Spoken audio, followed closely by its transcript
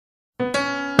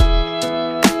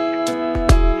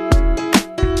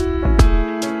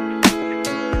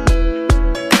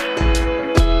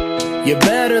You're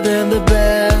better than the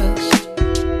best.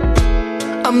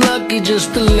 I'm lucky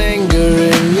just to linger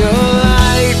in your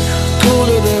light.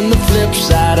 Cooler than the flip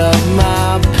side of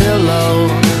my pillow.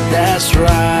 That's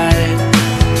right.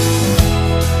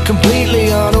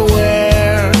 Completely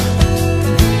unaware.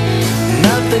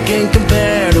 Nothing can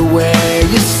compare to where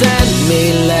you send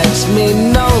me. Lets me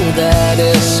know that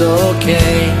it's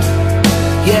okay.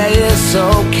 Yeah, it's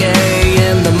okay.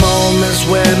 In the moments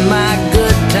when my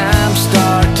good times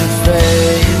start to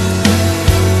fade,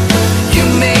 you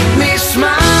make me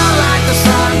smile like the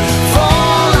sun,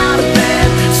 fall out of bed,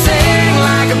 sing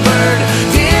like a bird,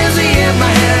 dizzy in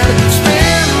my head,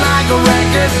 spin like a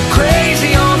record,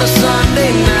 crazy on a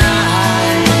Sunday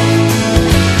night.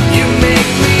 You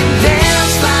make me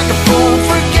dance like a fool,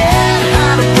 forget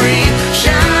how to breathe,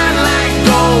 shine like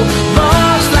gold,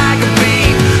 buzz like a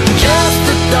bee. Just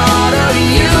the thought of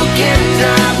you can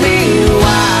drive me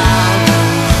wild.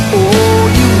 Oh,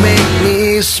 you make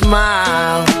me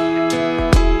smile.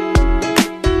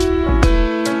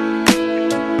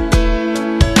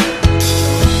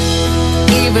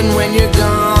 Even when you're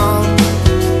gone,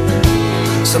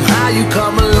 somehow you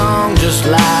come along just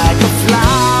like a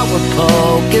flower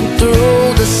poking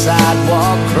through the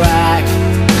sidewalk crack.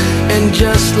 And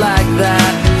just like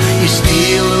that, you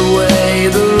steal away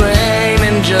the rain.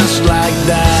 And just like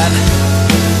that,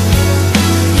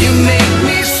 you make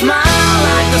me smile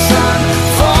like the sun,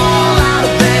 fall out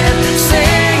of bed,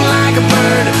 sing like a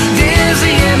bird,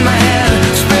 dizzy in my head,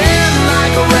 spin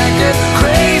like a record,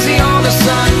 crazy on a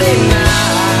Sunday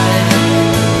night.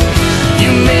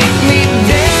 You make me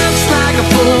dance like a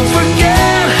fool,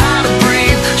 forget how to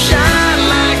breathe, shine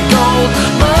like gold,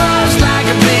 buzz like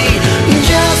a bee.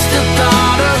 Just the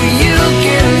thought of you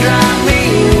can drive me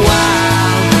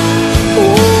wild.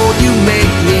 Oh, you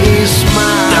make me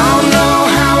smile. Don't know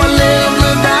how I live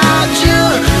without you,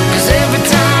 'cause every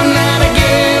time that I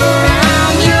get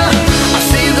around you, I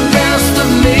see the best of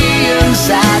me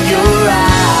inside your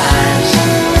eyes.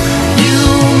 You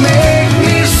make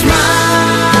me smile.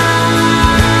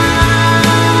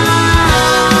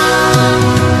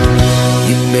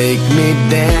 You make me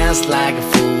dance like a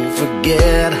fool,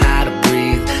 forget how to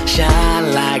breathe, shine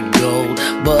like gold,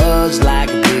 buzz like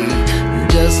a bee.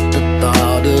 Just the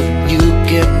thought of you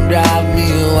can drive me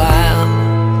wild.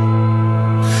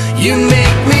 You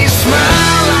make me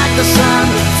smile like the sun,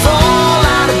 fall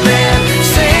out of bed,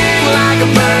 sing like a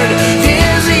bird,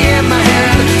 dizzy in my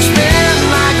head, spin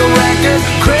like a record,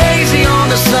 crazy on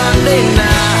a Sunday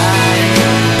night.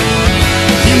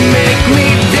 You make me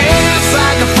dance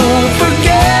like a fool,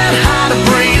 forget how to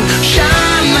breathe,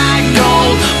 shine like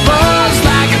gold, buzz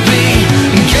like a bee.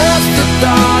 Just the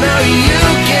thought of you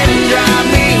can drive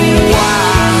me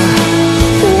wild.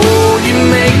 Oh, you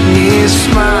make me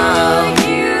smile.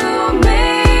 You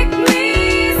make me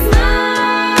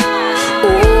smile.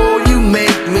 Oh, you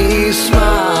make me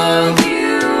smile.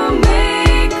 You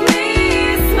make me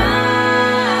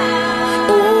smile.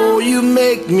 Oh, you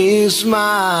make me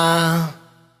smile.